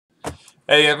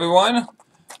Hey everyone,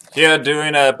 here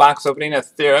doing a box opening of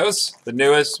Theros, the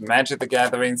newest Magic the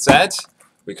Gathering set.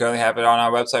 We currently have it on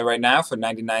our website right now for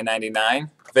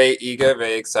 $99.99. Very eager,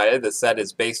 very excited. The set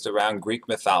is based around Greek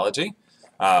mythology.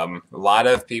 A lot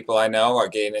of people I know are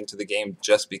getting into the game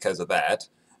just because of that.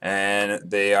 And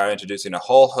they are introducing a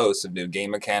whole host of new game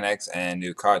mechanics and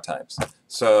new card types.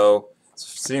 So, it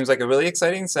seems like a really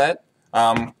exciting set.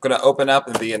 I'm going to open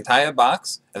up the entire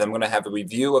box, and I'm going to have a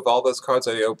review of all those cards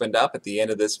I opened up at the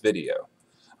end of this video.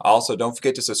 Also, don't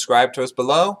forget to subscribe to us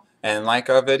below and like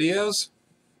our videos.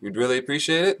 We'd really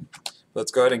appreciate it. Let's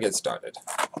go ahead and get started.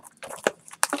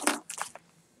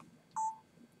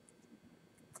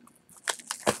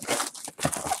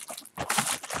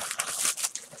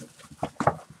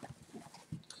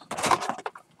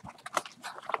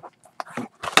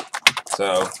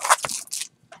 So,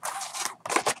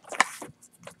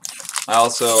 I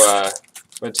also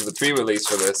went to the pre-release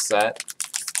for this set.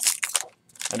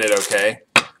 I did okay,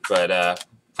 but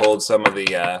pulled some of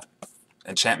the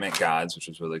enchantment gods, which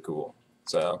was really cool.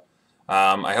 So,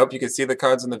 I hope you can see the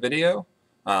cards in the video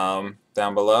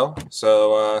down below.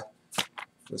 So,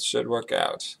 this should work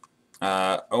out.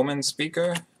 Omen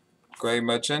Speaker, Grey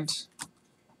Merchant,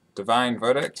 Divine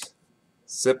Verdict,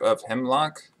 Sip of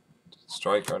Hemlock,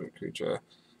 Destroy Carded Creature,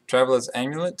 Traveler's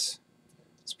Amulet.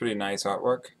 It's pretty nice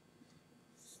artwork.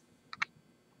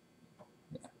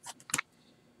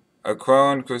 A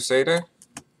Crone Crusader,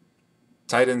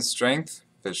 Titan's Strength,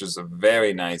 which is a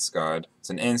very nice card.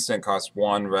 It's an instant, costs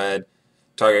 1 red.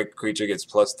 Target creature gets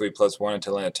 +3/+1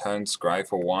 until in a turn, scry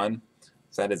for 1.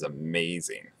 That is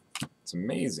amazing. It's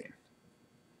amazing.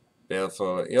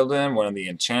 Baleful Illidan, one of the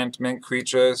Enchantment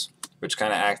Creatures, which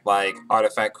kind of act like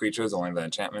artifact creatures, only the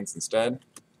enchantments instead.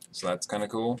 So that's kind of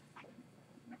cool.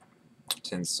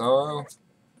 Tin Sorrow,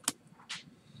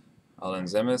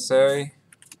 Allen's Emissary,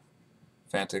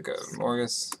 Fantic of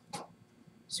Morgus,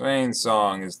 Swain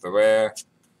Song is the rare,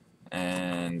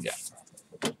 and yeah.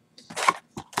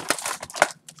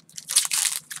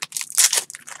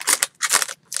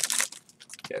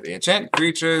 Yeah, the enchant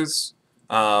creatures,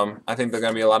 I think they're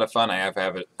going to be a lot of fun. I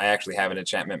actually have an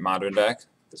enchantment modern deck.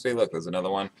 See, look, there's another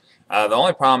one. The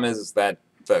only problem is that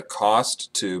the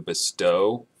cost to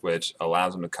bestow, which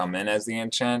allows them to come in as the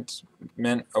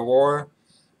enchantment aurora,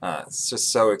 it's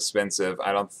just so expensive.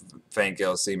 I don't think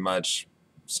you'll see much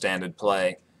standard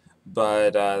play,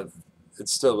 but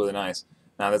it's still really nice.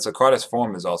 Now, the Socrates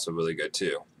form is also really good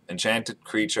too. Enchant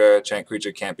creature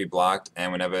can't be blocked,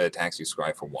 and whenever it attacks, you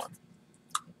scry for 1.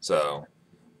 So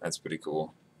that's pretty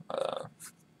cool.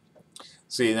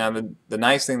 See, now the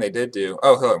nice thing they did do.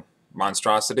 Oh, hello,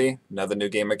 Monstrosity, another new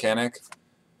game mechanic.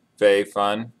 Very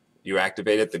fun. You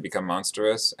activate it, they become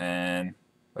monstrous, and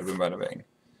bada bada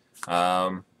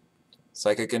bing.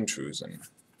 Psychic Intrusion.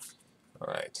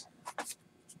 Alright.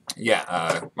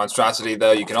 Yeah, Monstrosity,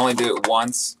 though, you can only do it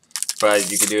once,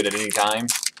 but you can do it at any time.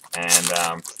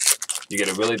 And you get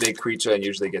a really big creature and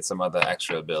usually get some other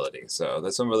extra ability. So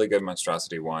there's some really good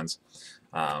Monstrosity ones.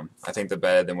 I think they're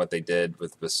better than what they did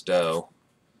with Bestow.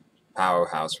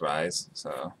 Powerhouse Rise.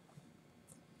 So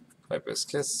Viper's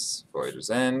Kiss, Voyager's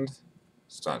End,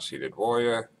 Staunch Heated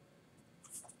Warrior.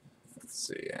 Let's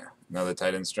see, another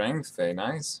Titan Strength, very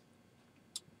nice.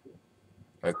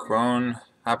 A Crone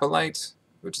Hoplite,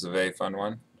 which is a very fun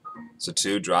one. It's a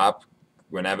 2-drop.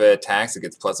 Whenever it attacks, it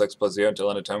gets +X/+0 until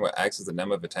end of turn, where X is the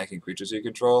number of attacking creatures you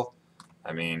control.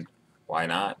 I mean, why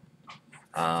not?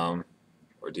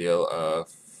 Ordeal of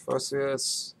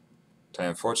Phosius,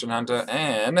 Titan Fortune Hunter,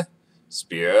 and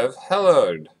Spear of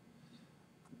Hellord.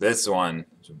 This one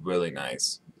is really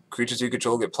nice. Creatures you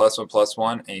control get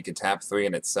 +1/+1, and you can tap 3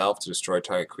 in itself to destroy a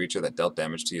target creature that dealt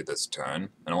damage to you this turn.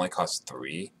 It only costs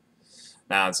 3.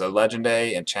 Now, it's a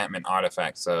legendary enchantment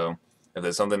artifact, so if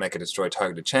there's something that could destroy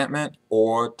target enchantment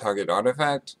or target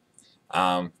artifact,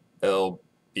 it'll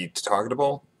be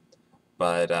targetable.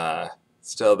 But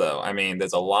still, though, I mean,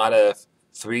 there's a lot of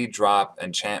 3-drop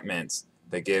enchantments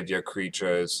that give your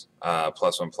creatures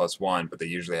 +1/+1, but they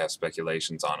usually have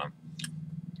speculations on them.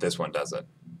 This one doesn't.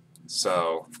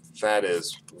 So that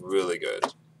is really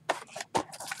good.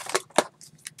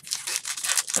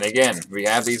 And again, we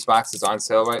have these boxes on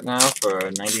sale right now for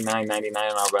 $99.99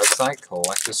 on our website,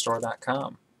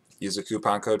 collectorstore.com. Use the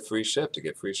coupon code FREESHIP to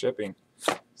get free shipping.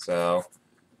 So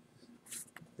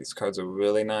these cards are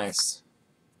really nice.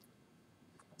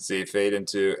 See, fade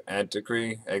into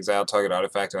Antiquary, exile target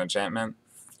artifact or enchantment.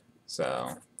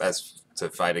 So that's to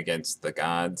fight against the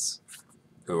gods,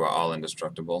 who are all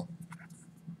indestructible.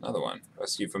 Another one,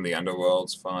 rescue from the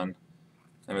underworld's fun.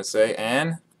 MSA,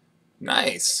 and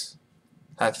nice.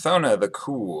 Hathona the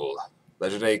Cool,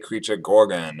 legendary creature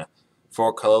Gorgon.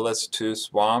 4 colorless, 2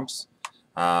 swamps.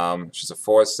 She's a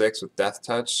 4/6 with Death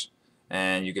Touch.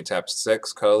 And you can tap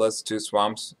 6 colorless, 2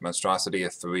 swamps, monstrosity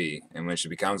of 3. And when she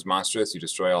becomes monstrous, you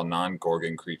destroy all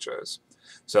non-Gorgon creatures.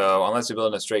 So unless you're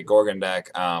building a straight Gorgon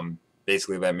deck,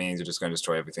 basically that means you're just going to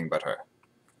destroy everything but her.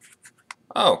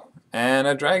 Oh, and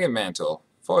a Dragon Mantle.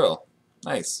 Foil.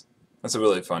 Nice. That's a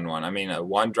really fun one. I mean, a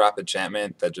 1-drop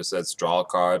enchantment that just says draw a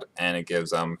card, and it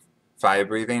gives fire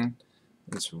breathing.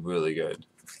 It's really good.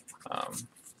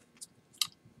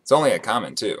 It's only a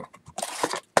common, too.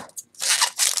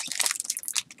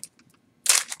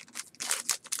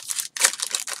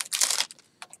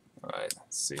 Alright,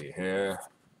 let's see here.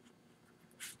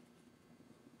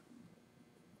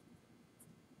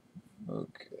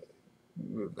 Okay,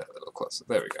 move that a little closer.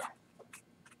 There we go.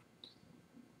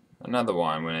 Another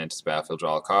one, when it enters battlefield,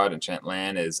 draw a card. Enchant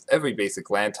land is every basic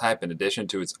land type in addition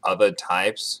to its other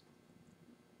types.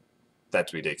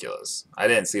 That's ridiculous. I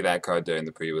didn't see that card during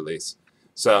the pre-release.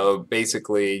 So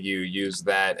basically you use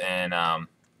that, and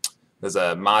there's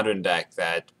a modern deck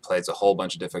that plays a whole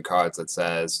bunch of different cards that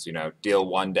says, you know, deal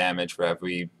 1 damage for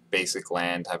every basic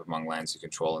land type among lands you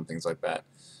control and things like that.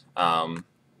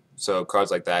 So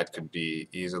cards like that could be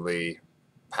easily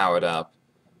powered up.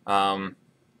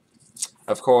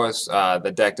 Of course,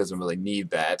 the deck doesn't really need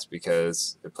that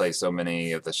because it plays so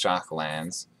many of the shock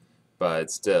lands, but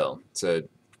still, it's a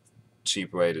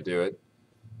cheap way to do it.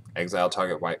 Exile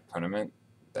target white permanent.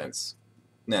 That's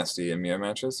nasty in mirror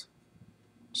matches.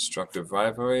 Destructive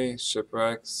Rivalry,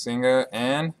 Shipwreck, Singer,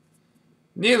 and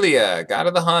Nelia, God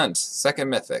of the Hunt, 2nd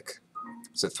Mythic.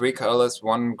 It's a 3 colorless,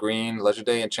 1 green,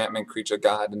 legendary enchantment creature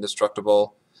god,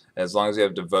 indestructible. As long as you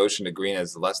have devotion to green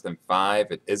as less than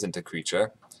 5, it isn't a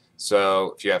creature.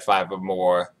 So if you have 5 or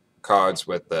more cards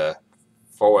with the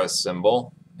forest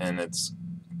symbol and its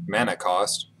mana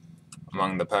cost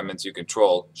among the permanents you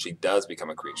control, she does become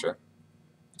a creature.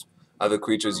 Other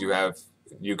creatures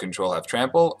you control have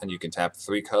trample, and you can tap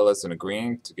 3 colorless and a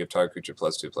green to give target creature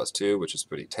 +2/+2, which is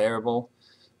pretty terrible.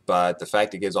 But the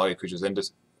fact it gives all your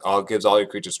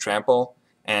creatures trample,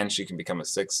 and she can become a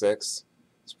 6/6,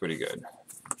 it's pretty good.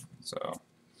 So,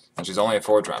 and she's only a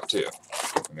 4-drop too.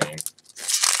 I mean,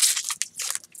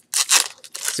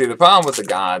 see, the problem with the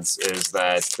gods is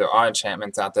that there are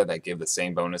enchantments out there that give the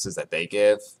same bonuses that they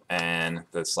give, and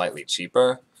they're slightly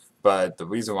cheaper. But the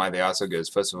reason why they are so good is,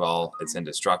 first of all, it's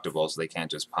indestructible, so they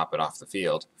can't just pop it off the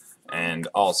field. And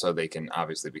also, they can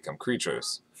obviously become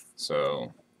creatures.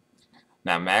 So,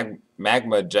 now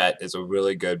Magma Jet is a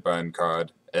really good burn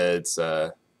card. It's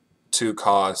 2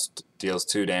 cost, deals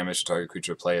 2 damage to target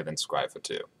creature player, then scry for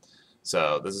 2.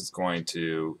 So this is going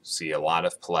to see a lot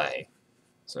of play.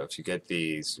 So if you get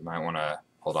these, you might want to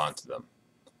hold on to them.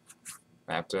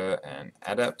 Raptor and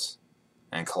Adept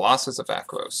and Colossus of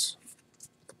Akros.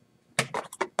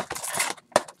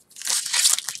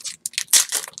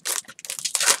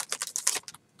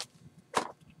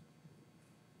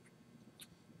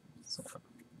 So,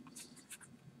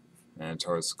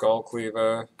 Minotaur Skull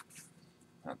Cleaver,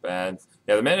 not bad.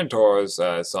 Yeah, the Minotaurs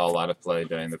saw a lot of play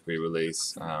during the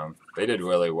pre-release. They did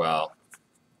really well.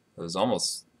 It was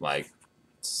almost like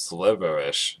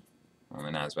sliverish. I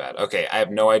mean, not as bad. Okay, I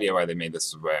have no idea why they made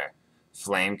this rare.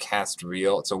 Flame Cast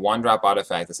Reel. It's a 1-drop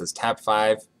artifact that says tap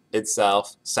 5,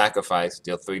 itself, sacrifice,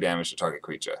 deal 3 damage to target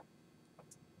creature.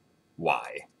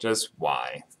 Why? Just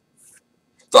why?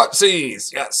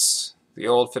 Thoughtseize! Yes! The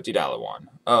old $50 one.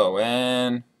 Oh,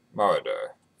 and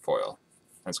Marauder foil.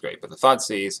 That's great. But the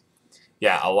Thoughtseize,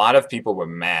 yeah, a lot of people were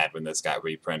mad when this got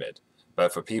reprinted.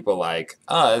 But for people like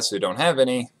us who don't have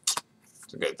any,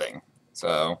 it's a good thing.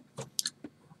 So,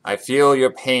 I feel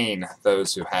your pain,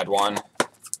 those who had one.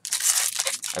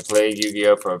 I played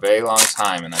Yu-Gi-Oh! For a very long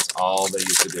time, and that's all they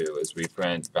used to do, is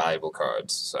reprint valuable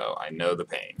cards. So, I know the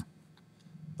pain.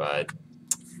 But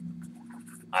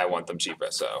I want them cheaper,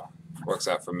 so works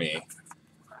out for me.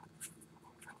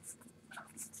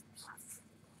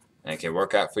 And it can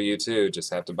work out for you too.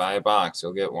 Just have to buy a box.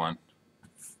 You'll get one.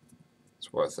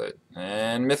 It's worth it.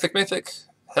 And Mythic.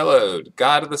 Hello,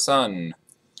 God of the Sun.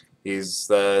 He's,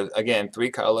 again, 3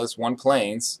 colors, 1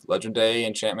 plains. Legendary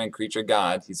enchantment creature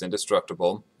god. He's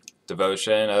indestructible.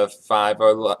 Devotion of 5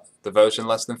 or devotion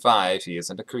less than 5. He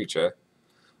isn't a creature.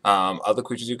 Other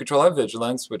creatures you control have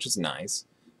vigilance, which is nice.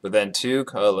 But then 2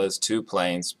 colors, 2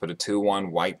 plains. Put a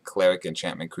 2/1 white cleric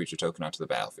enchantment creature token onto the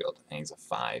battlefield. And he's a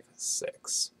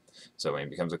 5/6. So when he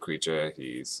becomes a creature,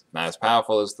 he's not as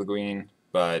powerful as the green,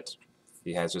 but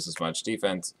he has just as much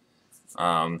defense.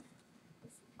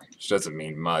 Which doesn't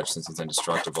mean much since he's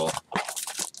indestructible.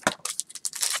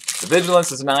 The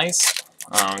vigilance is nice.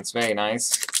 It's very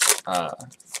nice. But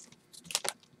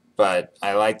But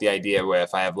I like the idea where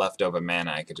if I have leftover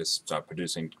mana, I could just start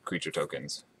producing creature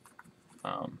tokens.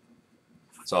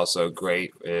 It's also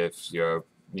great if you're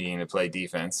needing to play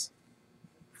defense.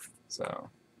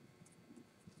 So,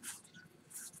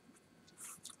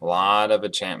 a lot of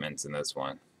enchantments in this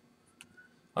one.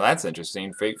 Well, that's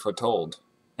interesting. Fate Foretold.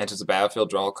 Enters the battlefield,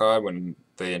 draw a card. When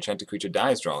the enchanted creature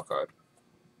dies, draw a card.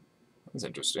 That's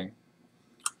interesting.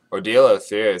 Ordeal of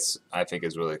Theros, I think,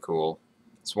 is really cool.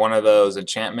 It's one of those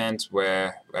enchantments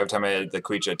where every time the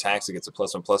creature attacks, it gets a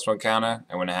 +1/+1 counter,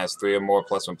 and when it has 3 or more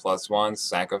 +1/+1s,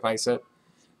 sacrifice it.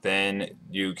 Then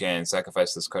you can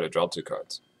sacrifice this card to draw 2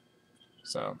 cards.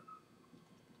 So,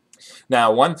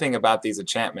 now one thing about these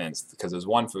enchantments, because there's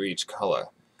one for each color,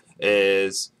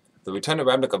 is the Return to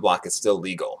Ravnica block is still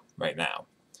legal right now.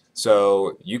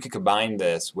 So you can combine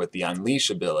this with the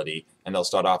Unleash ability, and they'll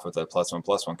start off with a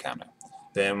 +1/+1 counter.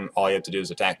 Then all you have to do is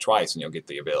attack twice, and you'll get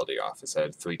the ability off instead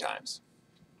of 3 times.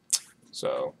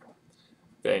 So,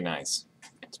 very nice.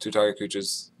 2 target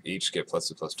creatures each get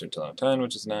 +2/+2 until end of turn,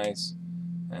 which is nice.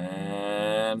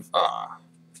 And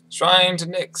Shrine to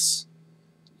Nyx.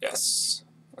 Yes.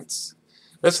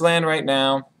 This land right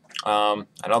now, I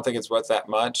don't think it's worth that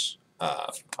much.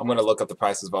 I'm going to look up the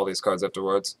prices of all these cards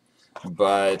afterwards,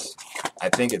 but I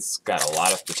think it's got a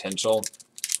lot of potential.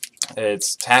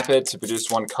 It's tap it to produce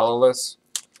 1 colorless,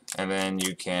 and then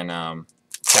you can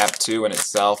tap 2 in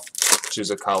itself,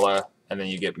 choose a color, and then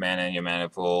you get mana in your mana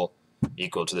pool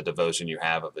equal to the devotion you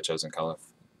have of the chosen color.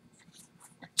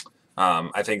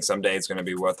 I think someday it's going to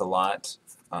be worth a lot,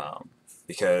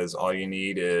 because all you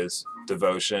need is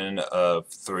devotion of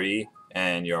 3,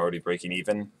 and you're already breaking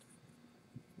even.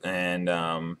 And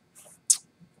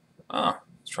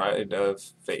Triad of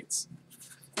Fates.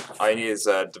 All you need is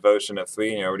devotion of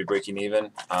 3, and you're already breaking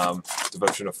even.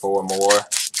 Devotion of 4 or more,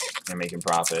 and making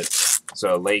profit.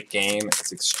 So late game,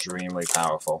 it's extremely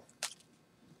powerful.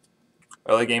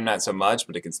 Early game, not so much,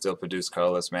 but it can still produce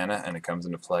colorless mana, and it comes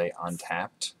into play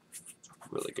untapped.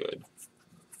 Really good.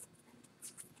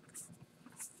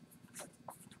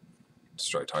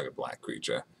 Destroy target black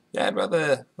creature. Yeah, I'd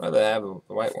rather have a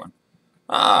white one.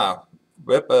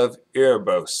 Whip of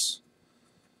Erebos.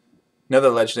 Another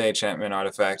legendary enchantment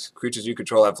artifact. Creatures you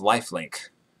control have lifelink,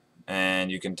 and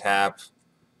you can tap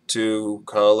 2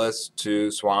 colorless,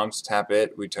 2 swamps, tap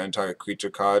it, return target creature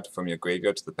card from your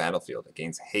graveyard to the battlefield. It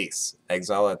gains haste.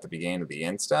 Exile at the beginning of the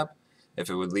end step. If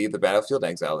it would leave the battlefield,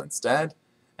 exile instead.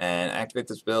 And activate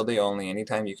this ability only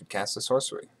anytime you can cast a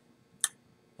sorcery.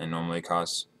 And normally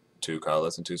costs 2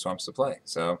 colorless and 2 swamps to play.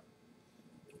 So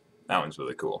that one's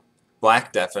really cool.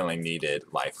 Black definitely needed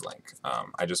lifelink.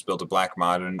 I just built a black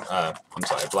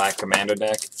black commander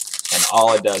deck, and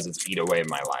all it does is eat away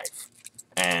my life.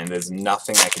 And there's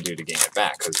nothing I can do to gain it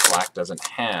back, because black doesn't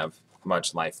have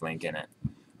much lifelink in it.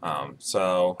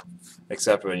 So,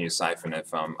 except when you siphon it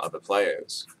from other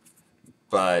players.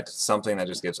 But something that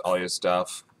just gives all your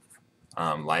stuff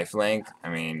lifelink, I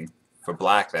mean, for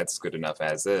black that's good enough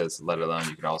as is, let alone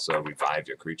you can also revive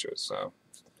your creatures, so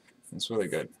it's really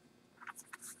good.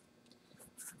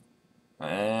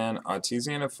 And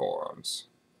Artisan of Forums.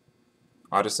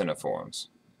 Artisan of Forums.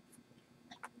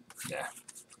 Yeah.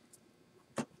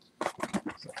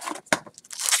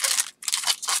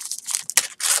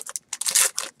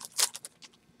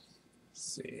 Let's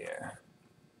see here.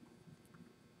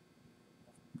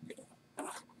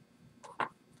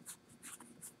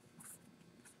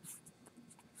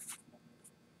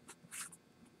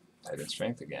 Titan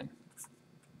Strength again.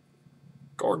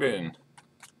 Gorgon.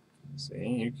 See,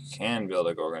 you can build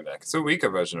a Gorgon deck. It's a weaker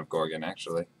version of Gorgon,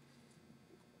 actually.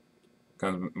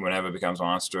 Whenever it becomes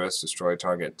monstrous, destroy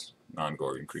target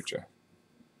non-Gorgon creature.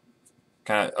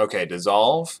 Okay,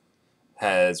 Dissolve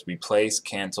has replace,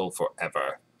 cancel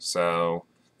forever. So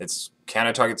it's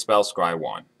counter target spell, scry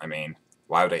 1. I mean,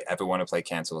 why would I ever want to play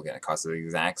cancel again? It costs the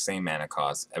exact same mana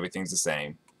cost. Everything's the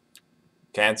same.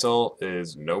 Cancel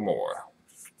is no more.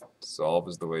 Dissolve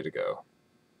is the way to go.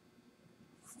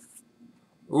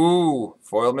 Ooh,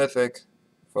 Foil Mythic.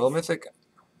 Foil Mythic.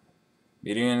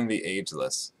 Meeting the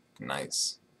Ageless.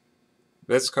 Nice.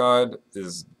 This card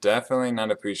is definitely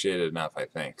not appreciated enough, I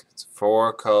think. It's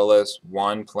 4 colorless,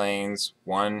 1 plains,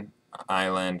 1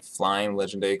 island, flying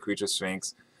legendary creature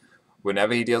Sphinx.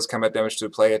 Whenever he deals combat damage to a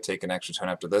player, take an extra turn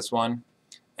after this one,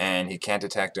 and he can't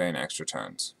attack during extra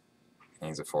turns. And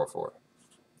he's a 4/4.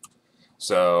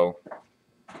 So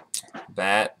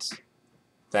that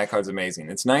card's amazing.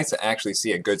 It's nice to actually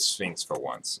see a good Sphinx for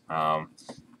once.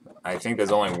 I think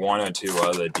there's only 1 or 2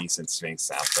 other decent Sphinx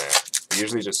out there. They're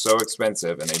usually just so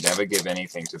expensive, and they never give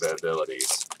anything to their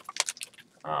abilities.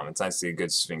 It's nice to see a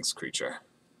good Sphinx creature.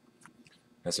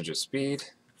 Messenger Speed.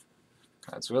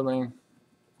 God's Willing.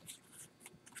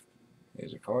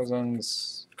 Age of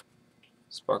Poisons.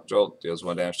 Spark Jolt deals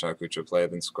 1 damage to our creature play,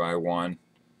 then scry 1.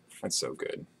 That's so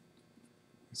good.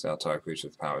 Exile target creature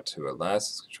with power 2 or less.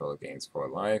 Its controller gains 4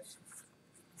 life.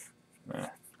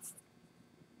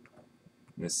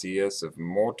 Nicias of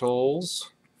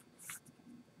Mortals.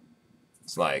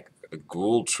 It's like a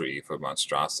ghoul tree for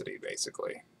monstrosity,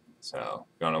 basically. So,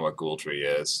 if you don't know what ghoul tree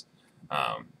is,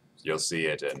 you'll see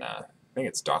it in, I think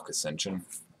it's Dark Ascension.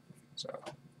 So,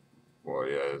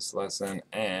 Warrior's Lesson,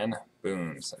 and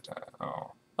boom, satire.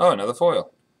 Oh, another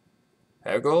foil.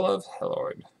 Hegel of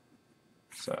Hellord.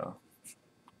 So,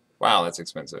 wow, that's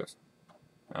expensive.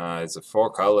 It's a 4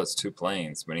 colorless, 2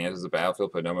 planes. When he enters the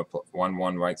battlefield, put number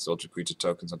 1/1 white soldier creature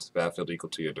tokens onto the battlefield equal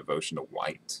to your devotion to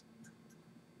white.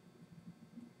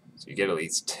 So you get at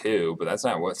least 2, but that's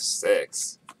not worth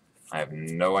 6. I have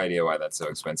no idea why that's so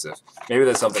expensive. Maybe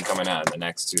there's something coming out in the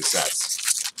next 2 sets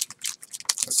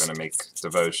that's going to make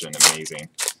devotion amazing.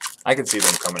 I could see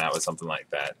them coming out with something like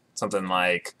that. Something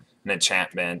like an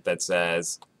enchantment that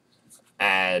says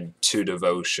add 2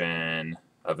 devotion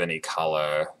of any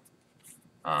color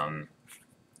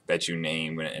that you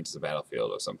name when it enters the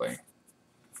battlefield or something.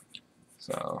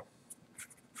 So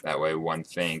that way one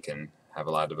thing can have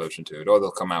a lot of devotion to it. Or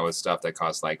they'll come out with stuff that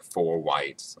costs like 4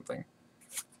 white, something.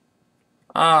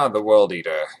 The World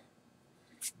Eater.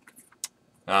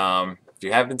 If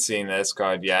you haven't seen this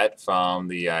card yet from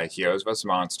the Heroes vs.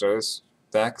 Monsters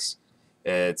decks,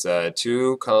 it's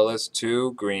 2 colorless,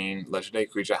 2 green, legendary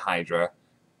creature Hydra,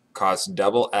 costs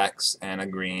double X and a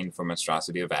green for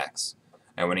monstrosity of X.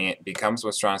 And when it becomes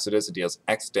monstrositous, it deals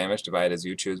X damage divided as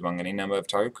you choose among any number of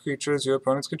target creatures your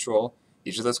opponents control.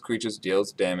 Each of those creatures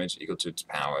deals damage equal to its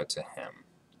power to him.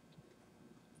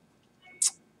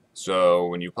 So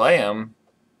when you play him,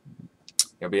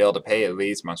 you'll be able to pay at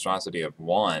least monstrosity of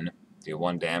 1, deal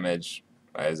 1 damage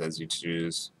as you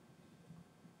choose.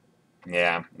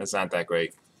 Yeah, that's not that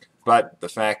great. But the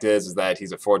fact is that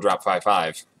he's a 4-drop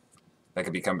 5/5 that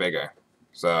could become bigger.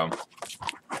 So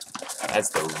that's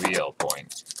the real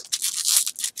point.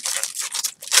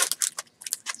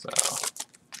 So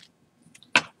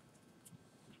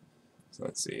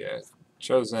let's see.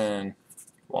 Chosen,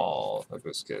 Wall,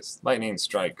 Hibiscus, Lightning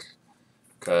Strike,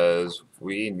 because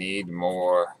we need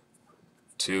more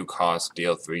 2-cost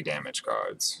deal 3 damage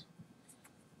cards.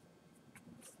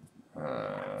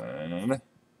 And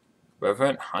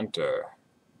Reverent Hunter.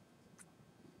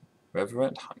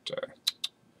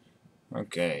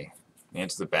 Okay. He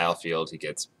enters the battlefield, he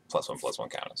gets +1/+1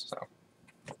 counters, so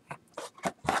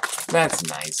that's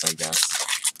nice, I guess.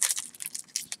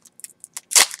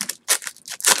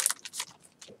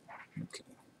 Okay.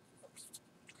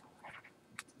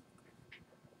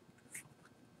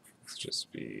 Let's just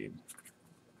speed.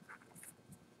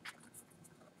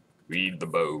 Read the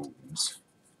bones.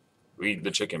 Read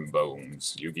the chicken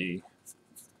bones, Yugi.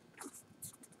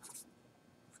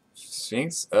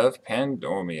 Sphinx of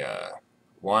Pandormia.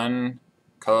 1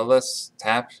 colorless,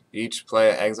 tap. Each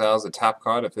player exiles the top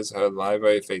card of his or her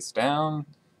library face down.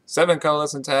 7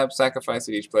 colorless and tap. Sacrifice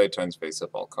it. Each player turns face up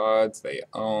all cards they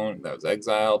own that was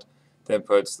exiled. Then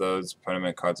puts those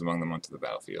permanent cards among them onto the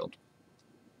battlefield.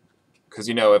 Because,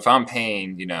 if I'm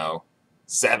paying,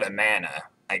 7 mana,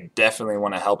 I definitely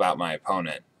want to help out my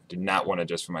opponent. I do not want it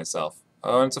just for myself.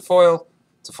 Oh, and it's a foil.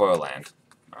 It's a foil land.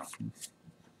 Oh.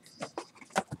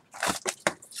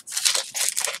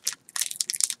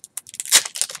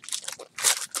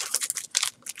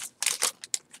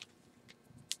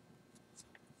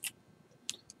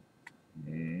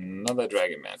 Another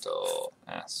Dragon Mantle.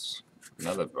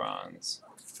 Another Bronze.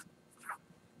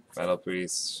 Battle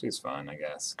Priest. She's fun, I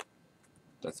guess.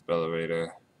 Death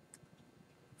Accelerator.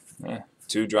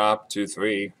 2-drop,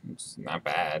 2/3. It's not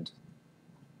bad.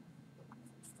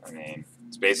 I mean,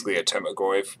 it's basically a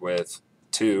Termagorth with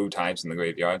 2 types in the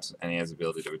graveyard, and he has the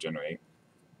ability to regenerate.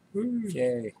 Woo,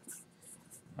 yay.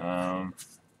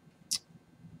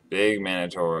 Big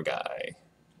Minotaur guy.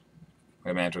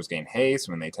 When Minotaurs gain haste,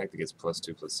 when they attack, it gets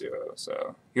 +2/+0.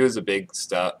 So he was a big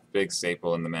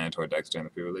staple in the Minotaur decks during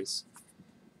the pre-release.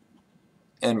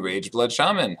 And Rage Blood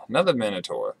Shaman, another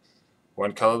Minotaur.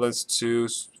 1 colorless, 2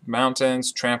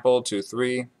 mountains, trample,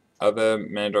 2/3. Other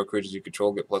Minotaur creatures you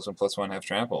control get +1/+1, have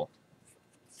trample.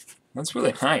 That's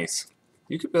really nice.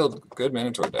 You could build a good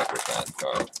Minotaur deck with that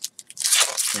card.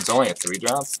 It's only a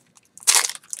 3-drop.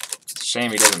 It's a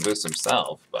shame he doesn't boost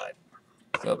himself, but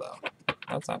still though,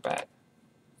 that's not bad.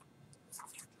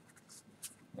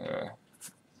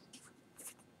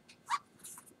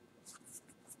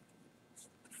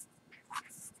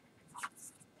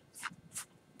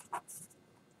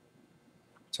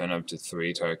 Return up to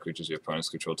 3 target creatures your opponent's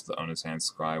control to the owner's hand.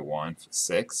 Scry 1 for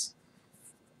 6.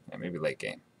 Yeah, maybe late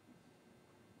game.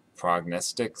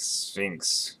 Prognostic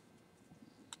Sphinx.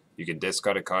 You can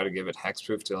discard a card to give it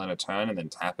hexproof till end of turn, and then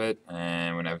tap it,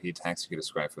 and whenever he attacks, you get a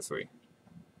scry for 3.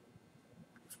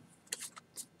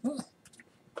 Huh.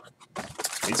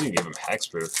 At least you can give him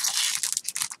hexproof.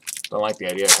 Don't like the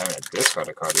idea of having to discard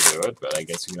a card to do it, but I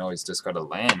guess you can always discard a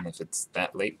land if it's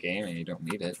that late game and you don't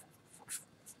need it.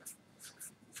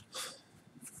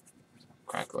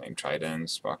 Crackling Trident,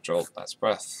 Spark Jolt, Last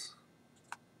Breath.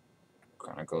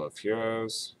 Chronicle of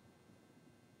Heroes.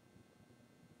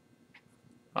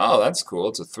 Oh, that's cool.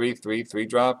 It's a 3/3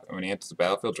 3-drop, and when he enters the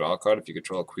battlefield, draw a card if you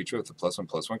control a creature with a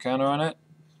 +1/+1 counter on it.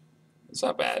 It's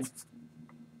not bad.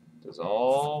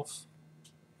 Dissolve,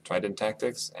 Trident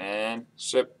Tactics, and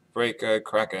Shipbreaker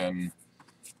Kraken.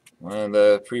 One of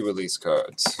the pre-release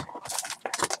cards.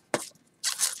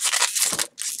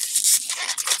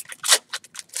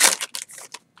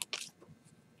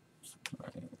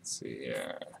 Alright, let's see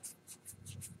here.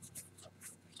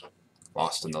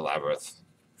 Lost in the Labyrinth.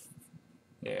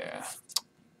 Yeah.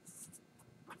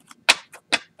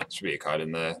 Should be a card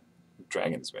in the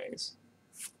Dragon's Maze.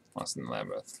 Lost in the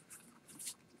Labyrinth.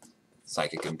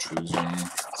 Psychic Intrusion,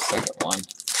 second one.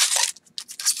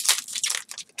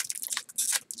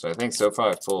 So I think so far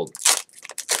I've pulled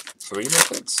 3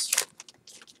 mythics.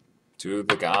 2 of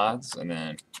the gods, and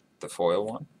then the foil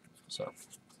one. So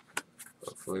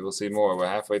hopefully we'll see more. We're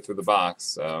halfway through the box,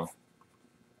 so.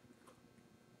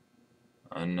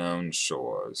 Unknown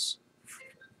Shores.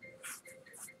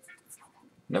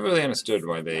 Never really understood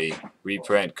why they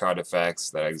reprint card effects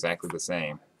that are exactly the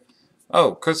same.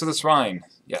 Oh, Curse of the Shrine.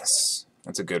 Yes,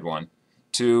 that's a good one.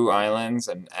 2 islands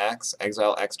and X.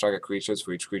 Exile X target creatures.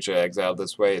 For each creature exiled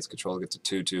this way, its controller gets a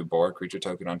 2/2 board creature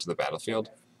token onto the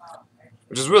battlefield.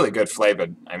 Which is really good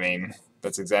flavored. I mean,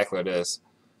 that's exactly what it is.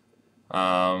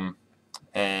 To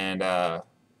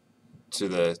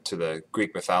the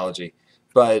Greek mythology.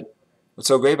 But what's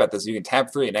so great about this is you can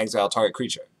tap 3 and exile target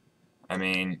creature. I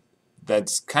mean,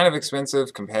 that's kind of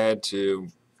expensive compared to,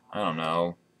 I don't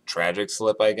know, Tragic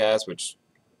Slip, I guess, which,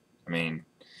 I mean,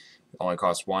 only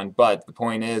costs 1. But the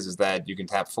point is that you can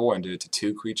tap 4 and do it to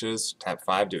 2 creatures, tap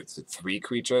 5, do it to 3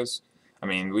 creatures. I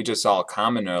mean, we just saw a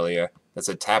common earlier that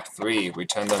said tap 3,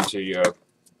 return them to your,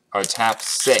 or tap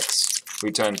 6,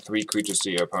 return 3 creatures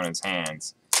to your opponent's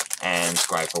hands, and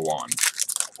scry for 1.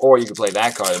 Or you could play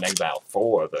that card and exile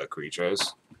 4 of the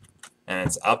creatures. And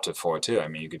it's up to 4 too. I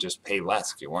mean, you could just pay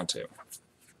less if you want to.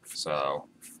 So,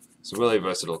 it's a really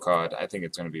versatile card. I think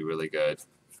it's going to be really good.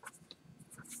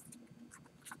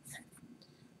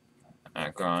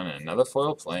 Akron and another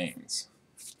foil Plains.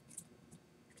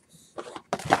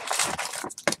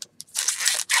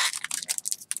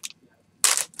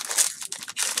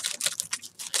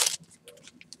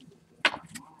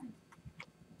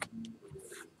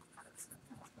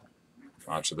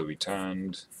 March of the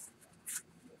Returned.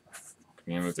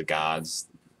 Communion with the Gods.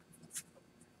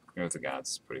 Communion with the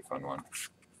Gods is a pretty fun one.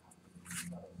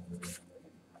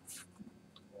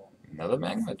 Another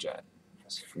Magma Jet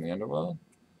from the Underworld.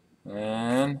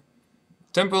 And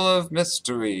Temple of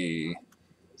Mystery.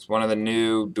 It's one of the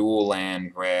new dual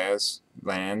land lands.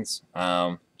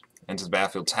 Enters the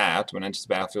battlefield tapped. When it enters the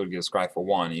battlefield, you get a scry for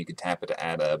 1, and you can tap it to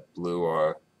add a blue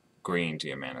or green to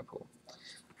your mana pool.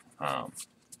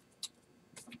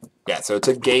 Yeah, so it's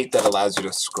a gate that allows you to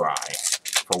scry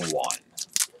for 1.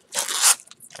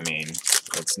 I mean,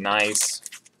 it's nice.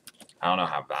 I don't know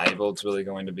how valuable it's really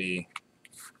going to be.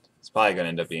 It's probably going to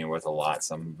end up being worth a lot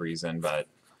some reason, but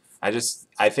I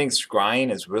think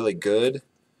scrying is really good,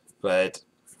 but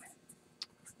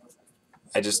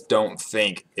I just don't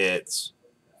think it's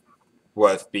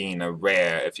worth being a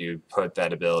rare if you put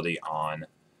that ability on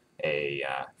a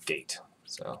gate.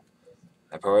 So,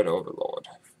 I Poet Overlord.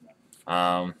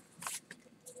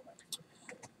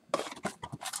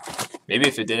 Maybe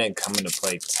if it didn't come into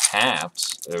play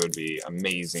tapped, it would be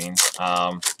amazing.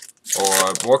 Or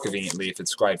more conveniently, if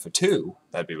it's scryed for 2,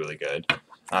 that'd be really good.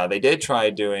 They did try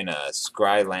doing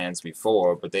scry lands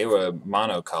before, but they were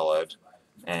monocolored,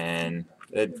 and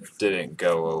it didn't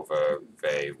go over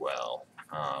very well.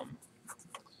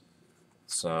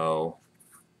 So,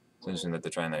 it's interesting that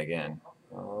they're trying that again.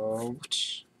 Oh,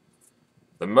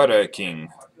 the Murder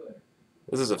King.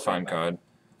 This is a fun card.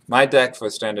 My deck for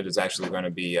Standard is actually going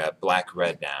to be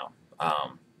black-red now.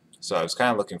 So I was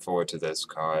kind of looking forward to this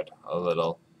card a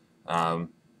little.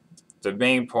 The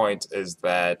main point is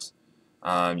that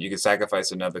you can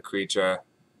sacrifice another creature,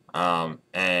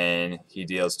 and he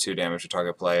deals 2 damage to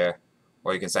target player,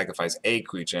 or you can sacrifice a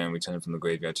creature and return it from the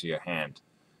graveyard to your hand.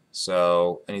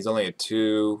 So, and he's only a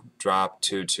 2-drop,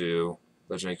 2/2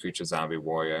 legendary creature zombie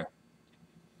warrior.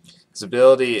 His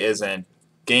ability isn't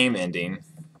game ending,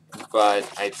 but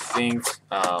I think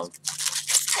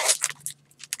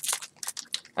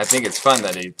it's fun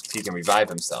that he can revive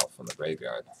himself from the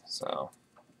graveyard. So,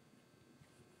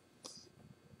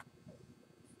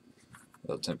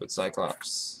 Little Tempered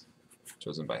Cyclops,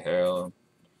 chosen by Harold.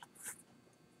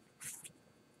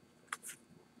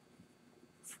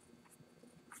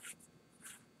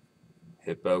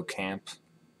 Hippo Camp.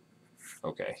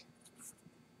 Okay.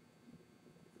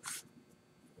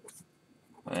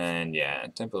 And yeah,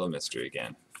 Temple of Mystery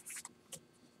again.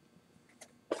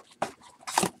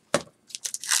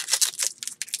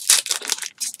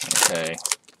 Okay.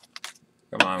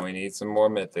 Come on, we need some more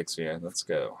mythics here. Let's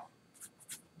go.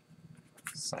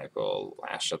 Cycle,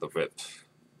 Lash of the Whip,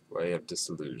 Way of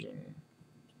Disillusion.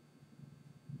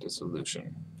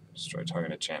 Dissolution. Destroy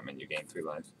target enchantment, you gain 3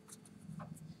 life.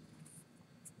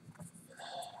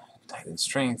 Titan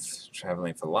Strength,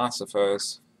 Traveling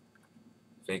Philosophers,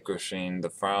 Vanquishing the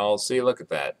Foul. See, look at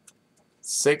that.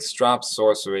 6-drop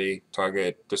sorcery,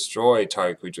 destroy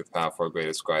target creature with power for a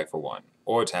greater scry for 1.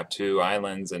 Or tap 2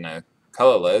 islands in a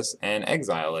colorless and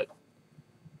exile it.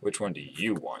 Which one do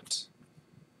you want?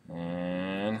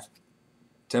 And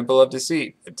Temple of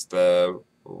Deceit. It's the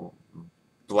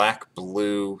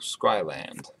black-blue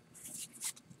Scryland.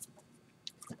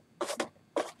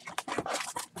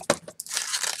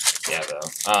 Yeah,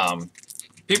 though.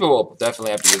 People will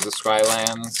definitely have to use the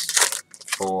Scrylands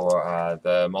for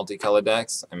the multicolored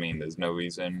decks. I mean, there's no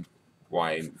reason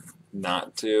why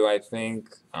not to, I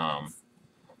think.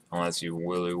 Unless you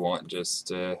really want just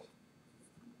to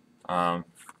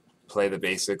play the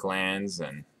basic lands,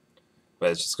 but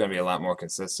it's just going to be a lot more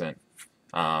consistent.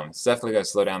 It's definitely going to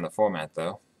slow down the format,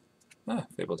 though.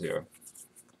 Fabled Hero.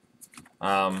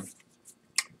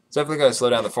 It's definitely going to slow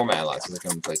down the format a lot, so they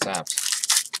can play tapped.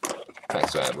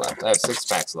 Packs do I have left? I have 6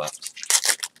 packs left.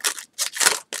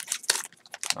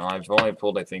 I've only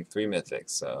pulled, I think, 3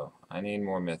 mythics, so I need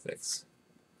more mythics.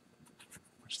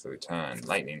 Watch the return.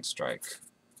 Lightning Strike.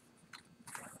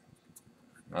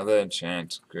 Another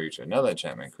enchantment creature. Another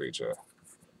enchantment creature.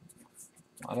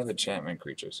 A lot of enchantment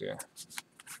creatures here.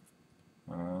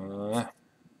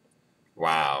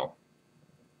 Wow.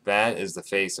 That is the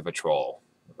face of a troll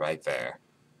right there.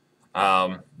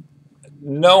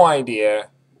 No idea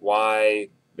why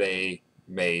they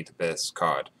made this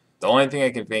card. The only thing I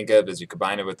can think of is you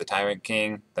combine it with the Tyrant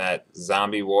King, that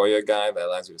zombie warrior guy that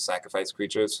allows you to sacrifice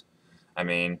creatures. I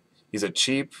mean, he's a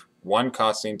cheap 1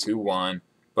 costing 2/1,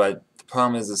 but the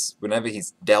problem is whenever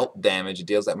he's dealt damage, he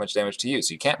deals that much damage to you,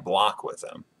 so you can't block with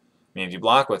him. I mean, if you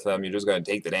block with him, you're just going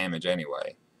to take the damage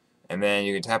anyway. And then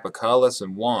you can tap a colorless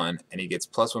and 1, and he gets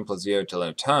 +1/+0 till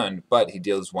end of turn, but he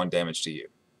deals 1 damage to you.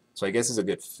 So I guess he's a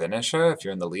good finisher if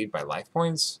you're in the lead by life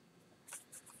points.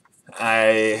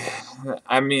 I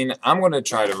mean, I'm going to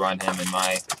try to run him in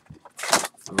my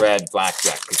red-black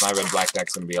deck, because my red-black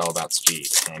deck's going to be all about speed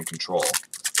and control.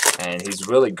 And he's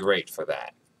really great for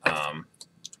that.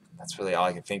 That's really all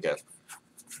I can think of.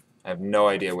 I have no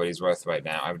idea what he's worth right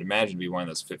now. I would imagine it'd be one of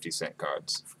those 50-cent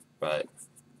cards. But,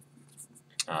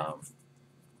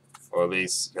 or at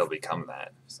least he'll become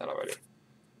that. Is that already?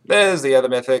 There's the other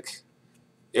mythic.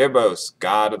 Erebos,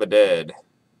 God of the Dead.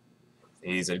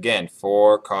 He's, again,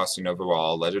 4 costing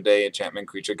overall. Legendary enchantment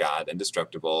creature god,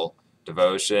 indestructible.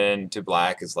 Devotion to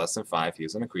black is less than 5. He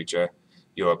isn't a creature.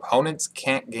 Your opponents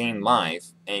can't gain life,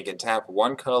 and you can tap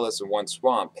 1 colorless and 1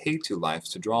 swamp, pay 2 life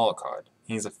to draw a card.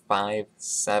 He's a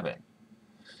 5/7.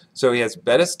 So he has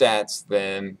better stats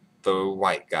than the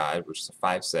white god, which is a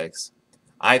 5/6.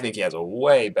 I think he has a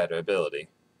way better ability.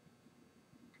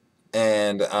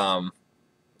 And,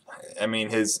 I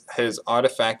mean, his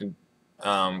artifact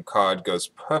card goes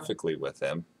perfectly with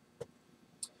him.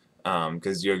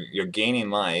 Because you're gaining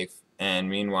life, and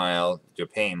meanwhile, you're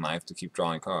paying life to keep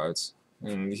drawing cards.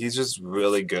 And he's just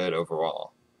really good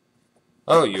overall.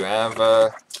 Oh, you have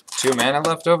 2 mana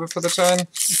left over for the turn?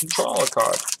 You can draw a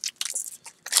card.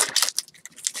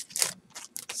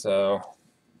 So,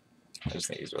 I just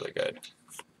think he's really good.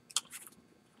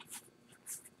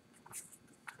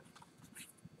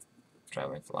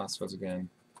 Traveling Philosophers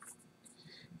again.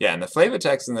 Yeah, and the flavor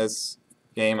text in this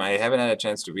game, I haven't had a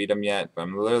chance to read them yet, but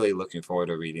I'm literally looking forward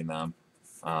to reading them.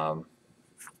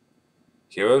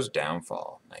 Hero's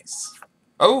Downfall. Nice.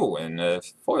 Oh, and a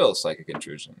foil Psychic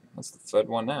Intrusion. That's the 3rd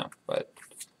one now. But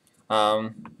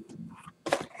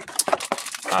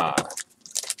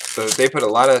so they put a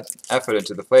lot of effort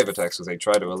into the flavor text because they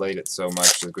try to relate it so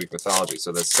much to the Greek mythology.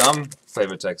 So there's some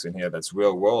flavor text in here that's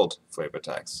real-world flavor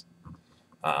text.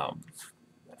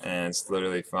 and it's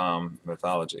literally from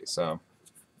mythology. So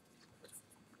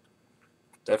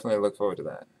definitely look forward to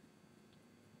that.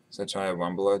 So try a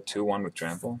Rumbler 2/1 with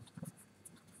trample.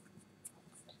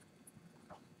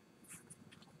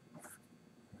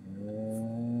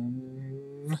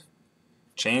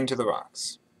 Chain to the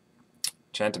Rocks.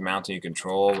 Enchant a mountain you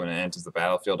control. When it enters the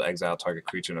battlefield, exile target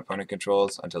creature an opponent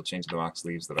controls until Chain to the Rocks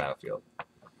leaves the battlefield.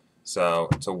 So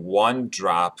it's a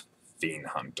 1-drop Fiend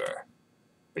Hunter,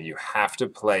 but you have to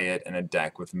play it in a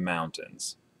deck with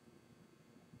mountains.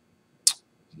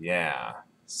 Yeah,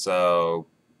 so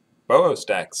Boros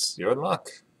decks, you're in luck.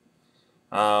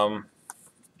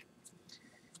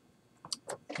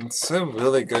 It's a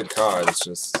really good card. It's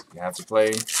just you have to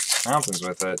play mountains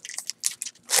with it.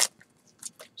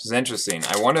 Which is interesting.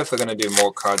 I wonder if they're going to do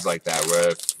more cards like that,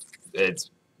 where it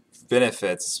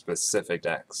benefits specific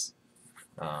decks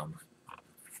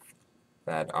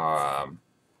that are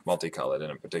multicolored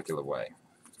in a particular way.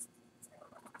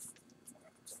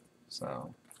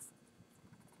 So,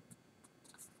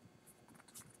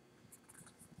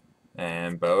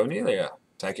 and Bow of Nelia.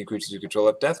 Attacking creatures you control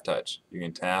have Death Touch. You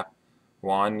can tap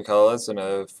 1 colorless in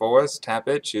a forest, tap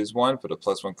it, choose 1, put a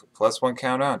 +1/+1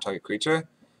 counter on target creature,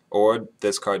 or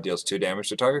this card deals 2 damage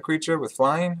to target creature with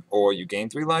flying, or you gain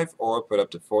 3 life, or put up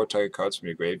to 4 target cards from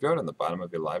your graveyard on the bottom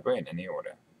of your library in any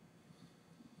order.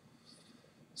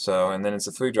 So, and then it's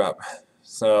a 3-drop.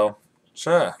 So,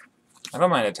 sure. I don't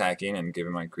mind attacking and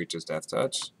giving my creatures Death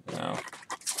Touch, you know.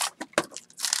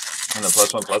 And the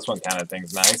 +1/+1 counter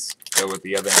thing's nice. Go with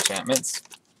the other enchantments.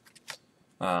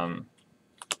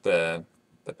 The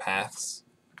paths.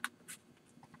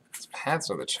 It's paths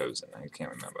or the chosen? I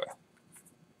can't remember.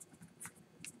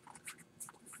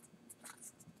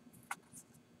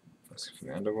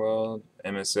 The Underworld.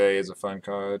 MSA is a fun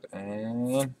card,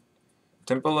 and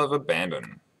Temple of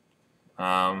Abandon.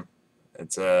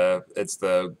 It's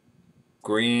the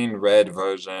green-red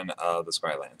version of the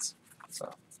Scrylands.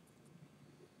 So,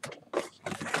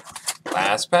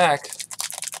 last pack.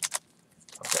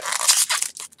 Okay.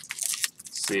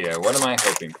 Let's see, what am I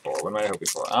hoping for? What am I hoping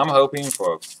for? I'm hoping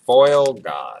for a foil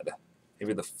god.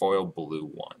 Maybe the foil blue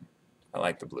one. I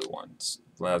like the blue ones.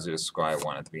 It allows you to scry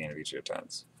 1 at the beginning of each of your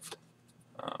turns.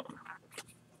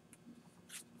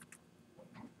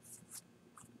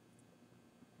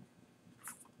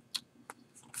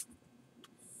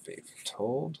 Faith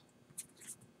Told.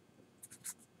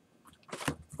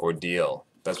 Ordeal.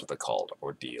 That's what they're called.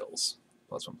 Ordeals.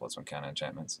 +1/+1 counter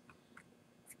enchantments.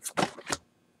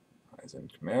 Horizon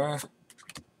Chimera.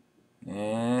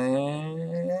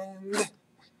 And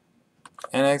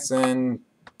NXN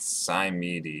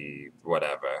Simedi,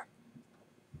 whatever.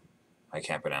 I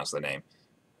can't pronounce the name.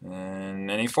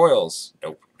 And any foils?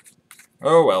 Nope.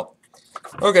 Oh well.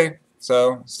 Okay,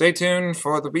 so stay tuned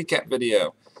for the recap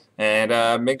video. And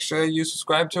make sure you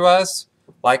subscribe to us,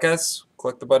 like us,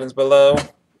 click the buttons below.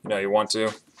 You know you want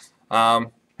to.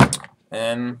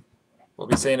 And we'll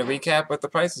be seeing a recap with the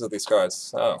prices of these cards.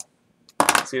 So,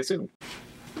 see you soon.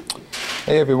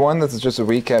 Hey everyone, this is just a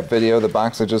recap video. The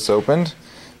box I just opened.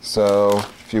 So,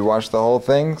 if you watched the whole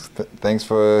thing, thanks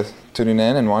for tuning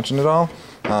in and watching it all.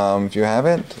 If you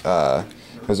haven't,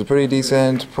 it was a pretty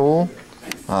decent pull.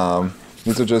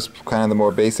 These are just kind of the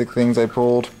more basic things I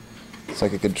pulled.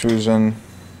 Psychic Intrusion.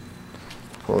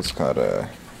 Pulls card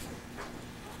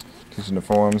Teaching the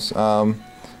Forms.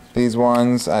 These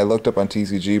ones I looked up on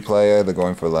TCG Player. They're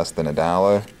going for less than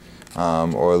 $1,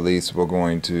 or at least we're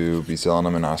going to be selling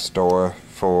them in our store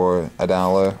for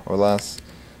 $1 or less.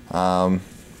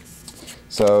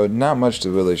 So not much to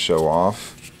really show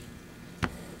off.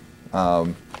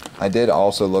 I did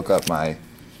also look up my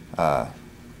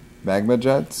Magma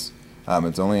Jets.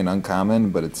 It's only an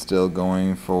uncommon, but it's still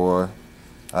going for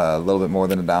a little bit more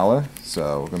than $1.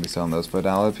 So we're going to be selling those for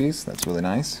 $1 a piece. That's really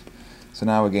nice. So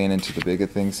now we're getting into the bigger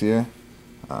things here.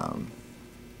 Bow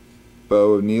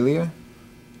of Nelia.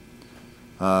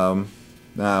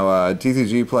 Now,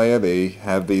 TCG Player, they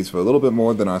have these for a little bit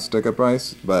more than our sticker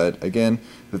price, but again,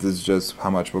 this is just how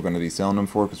much we're going to be selling them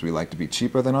for because we like to be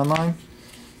cheaper than online.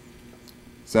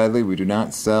 Sadly, we do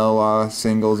not sell our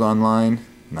singles online,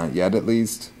 not yet at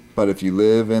least, but if you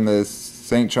live in the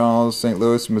St. Charles, St.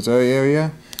 Louis, Missouri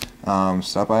area,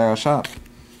 stop by our shop.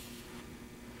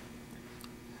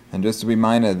 And just a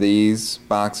reminder, these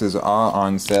boxes are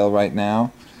on sale right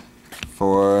now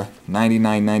for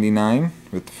 $99.99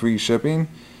 with free shipping.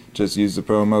 Just use the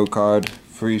promo card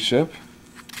free ship,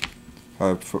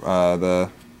 or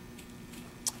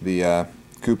the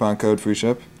coupon code free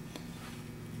ship.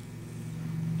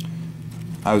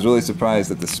 I was really surprised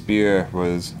that the spear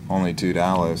was only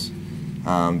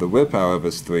 $2. The whip, however,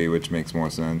 is $3, which makes more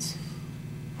sense.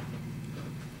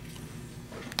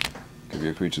 Give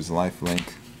your creature's life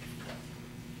link.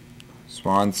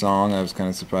 Swan Song, I was kind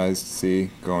of surprised to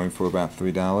see going for about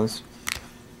 $3.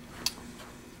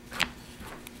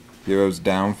 Hero's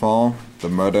Downfall, the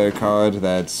murder card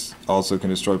that also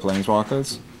can destroy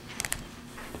planeswalkers.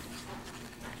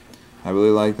 I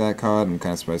really like that card. I'm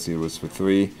kind of surprised to see it was for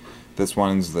 $3. This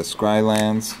one's the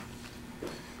Scrylands.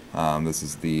 This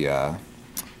is the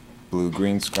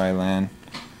blue-green Scryland.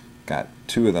 Got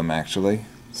 2 of them actually.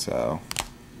 So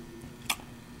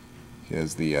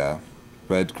here's the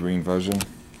red-green version.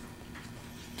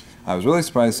 I was really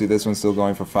surprised to see this one still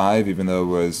going for $5, even though it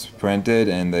was printed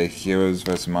in the Heroes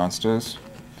vs. Monsters.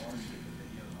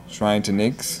 Shrine to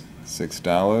Nyx,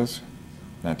 $6.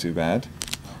 Not too bad.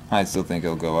 I still think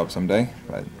it'll go up someday,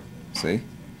 but see.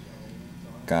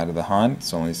 God of the Hunt,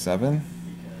 it's only $7.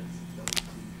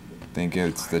 I think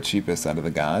it's the cheapest out of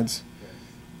the gods.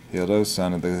 Hildo,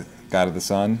 son of the God of the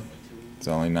Sun, it's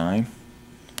only $9.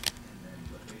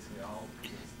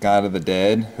 God of the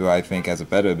Dead, who I think has a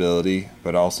better ability,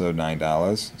 but also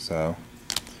 $9. So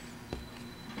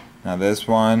now this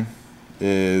one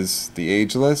is the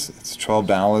Ageless. It's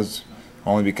 $12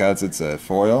 only because it's a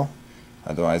foil.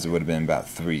 Otherwise it would have been about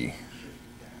 $3.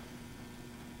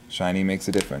 Shiny makes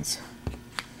a difference.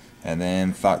 And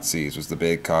then Thoughtseize was the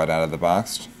big card out of the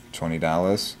box,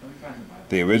 $20.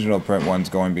 The original print one's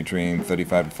going between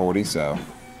 $35 to $40, so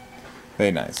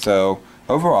very nice. So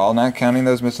overall, not counting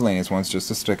those miscellaneous ones, just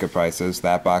the sticker prices,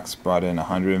 that box brought in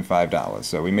 $105.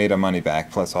 So we made our money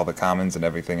back, plus all the commons and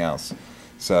everything else.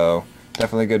 So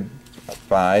definitely a good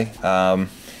buy.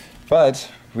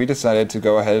 But we decided to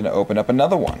go ahead and open up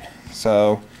another one.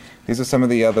 So these are some of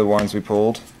the other ones we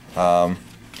pulled.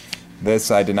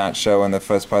 This I did not show in the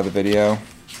first part of the video,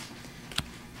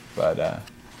 but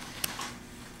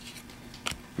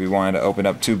we wanted to open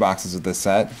up 2 boxes of this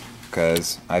set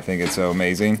because I think it's so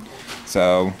amazing.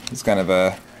 So it's kind of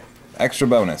a extra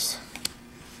bonus.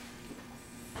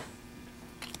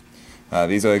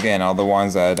 These are again all the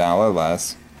ones that are $1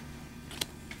 less.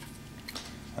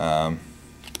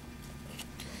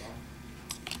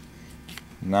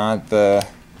 Not the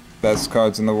best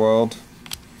cards in the world.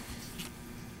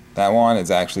 That one is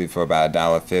actually for about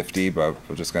 $1.50, but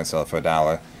we're just going to sell it for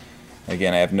 $1.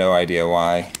 Again, I have no idea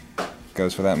why it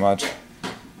goes for that much.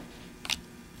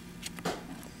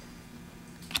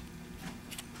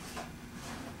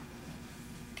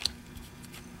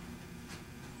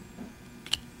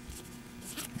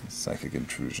 Psychic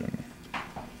Intrusion.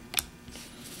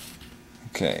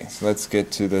 Okay, so let's get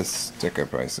to the sticker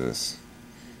prices.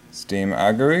 Steam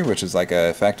Augury, which is like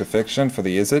a fact of fiction for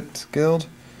the Is It Guild.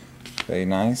 Very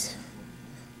nice.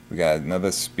 We got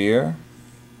another Spear.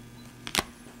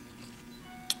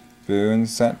 Boon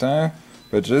Satire,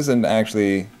 which isn't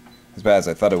actually as bad as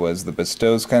I thought it was. The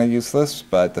Bestow's kind of useless,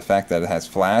 but the fact that it has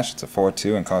Flash, it's a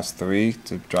 4/2 and costs 3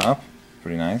 to drop.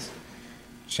 Pretty nice.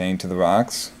 Chain to the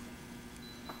Rocks.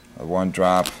 A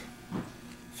 1-drop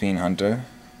Fiend Hunter.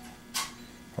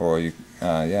 Or you,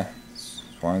 yeah,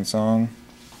 Swan Song.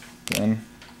 Then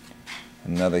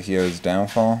another Hero's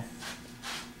Downfall.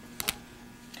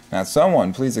 Now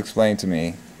someone please explain to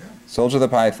me, Soldier the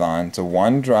Python, it's a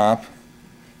 1-drop,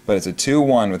 but it's a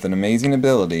 2/1 with an amazing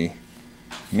ability.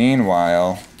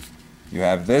 Meanwhile, you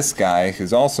have this guy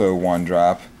who's also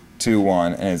 1-drop,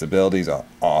 2/1, and his abilities are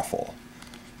awful.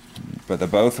 But they're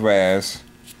both rares,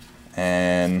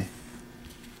 and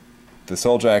the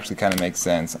Soldier actually kind of makes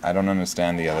sense. I don't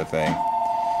understand the other thing.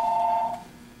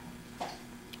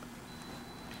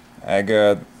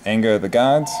 Anger of the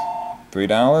Gods,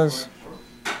 $3.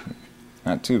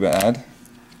 Not too bad.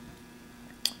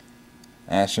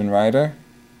 Ashen Rider,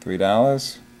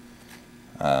 $3.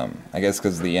 I guess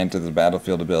because the Enter the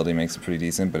Battlefield ability makes it pretty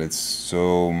decent, but it's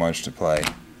so much to play.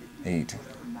 8.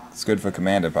 It's good for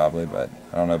Commander probably, but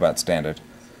I don't know about Standard.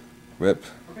 Whip.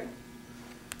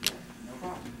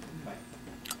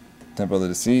 Temple of the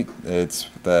Deceit, it's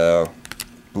the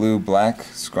blue-black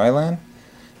Scryland.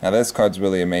 Now this card's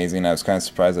really amazing. I was kind of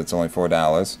surprised it's only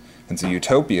 $4. It's a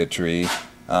Utopia tree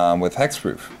with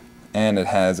hexproof, and it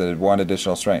has a 1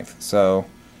 additional strength. So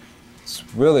it's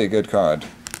really a good card.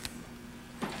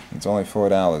 It's only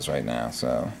 $4 right now.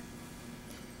 So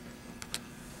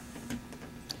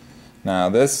now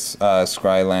this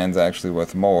Scryland's actually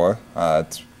worth more.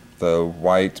 It's the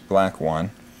white-black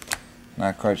one.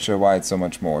 Not quite sure why it's so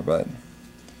much more, but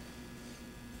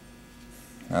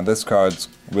now this card's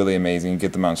really amazing. You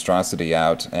get the monstrosity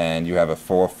out, and you have a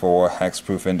 4/4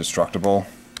 hexproof indestructible.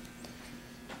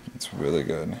 It's really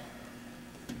good.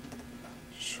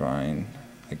 Shrine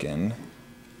again.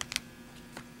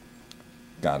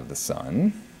 God of the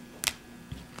Sun.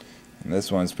 And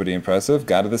this one's pretty impressive.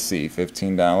 God of the Sea,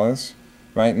 $15.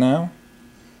 right now.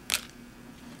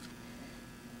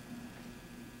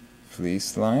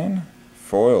 Fleece Lion,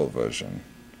 foil version.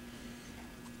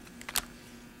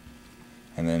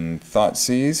 And then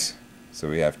Thoughtseize, so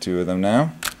we have 2 of them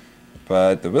now.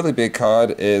 But the really big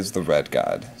card is the Red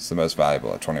God. It's the most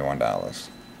valuable at $21.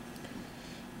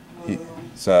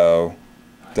 So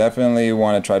definitely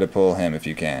want to try to pull him if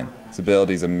you can. His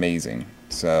ability is amazing.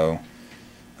 So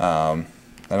not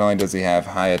only does he have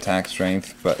high attack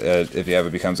strength, but if he ever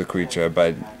becomes a creature,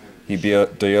 but he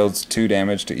deals 2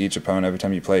 damage to each opponent every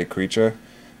time you play a creature,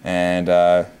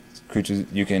 and creatures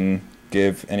you can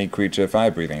give any creature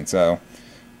fire breathing. So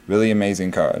really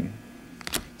amazing card.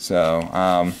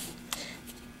 So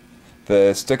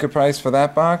the sticker price for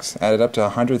that box added up to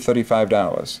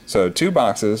 $135. So 2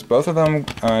 boxes, both of them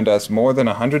earned us more than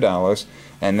 $100,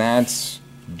 and that's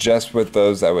just with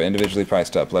those that were individually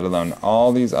priced up, let alone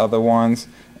all these other ones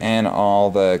and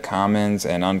all the commons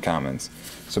and uncommons.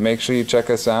 So make sure you check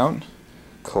us out,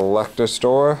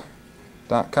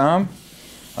 collectorstore.com.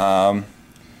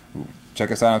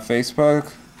 Check us out on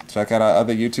Facebook. Check out our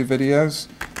other YouTube videos.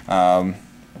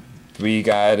 We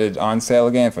got it on sale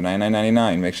again for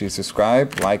 $99.99. Make sure you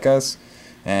subscribe, like us,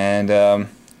 and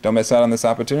don't miss out on this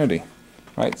opportunity.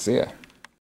 All right, see ya.